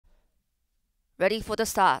Ready for the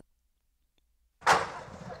start.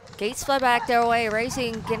 Gates fly back their way,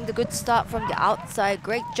 racing, getting the good start from the outside.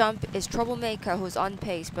 Great jump is Troublemaker, who's on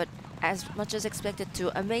pace, but as much as expected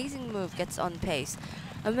to. Amazing move gets on pace.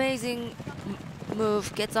 Amazing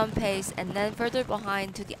move gets on pace, and then further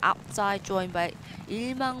behind to the outside, joined by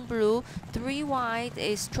Il-hyung Blue. 3 wide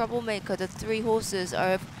is Troublemaker. The 3 horses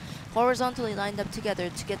are horizontally lined up together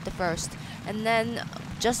to get the first. And then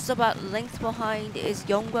just about length behind is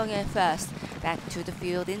Il-hyung first. Back to the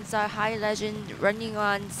field, inside High Legend running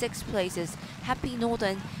on 6 places. Happy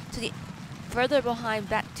Northern to the further behind,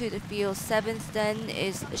 back to the field. 7th then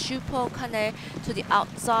is Super Kane. To the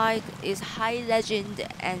outside is High Legend,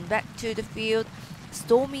 and back to the field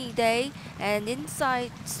Stormy Day, and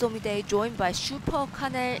inside Stormy Day joined by Super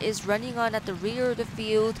Kane is running on at the rear of the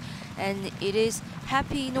field, and it is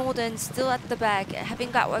Happy Northern still at the back,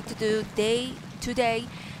 having got work to do today,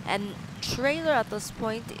 and trailer at this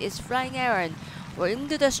point is Flying Aaron. We're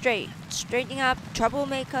into the straight, straightening up.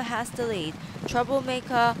 Troublemaker has the lead.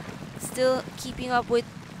 Troublemaker still keeping up with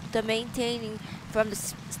the maintaining from the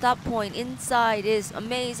stop point. Inside is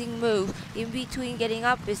Amazing Move. In between getting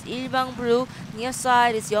up is Il-hyung Blue. Near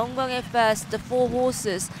side is Il-hyung first, the 4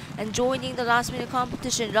 horses. And joining the last minute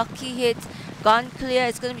competition, Lucky Hit, Gone Clear.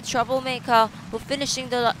 It's going to be Troublemaker who finishing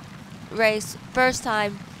the race first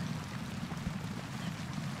time.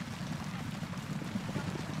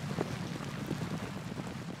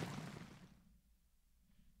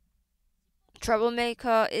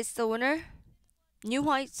 Troublemaker is the winner. New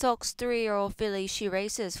White Sox 3-year-old filly, she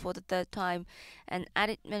races for the 3rd time, and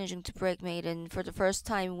at it managing to break maiden for the first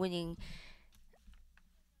time, winning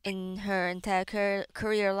in her entire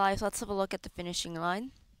career life. Let's have a look at the finishing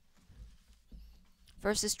line.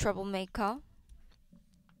 First is Troublemaker.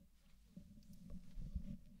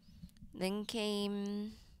 Then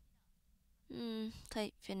came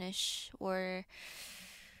tight finish. We're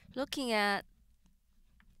looking at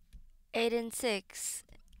 8 and 6.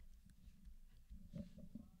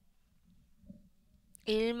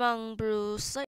 Il-hyung Blue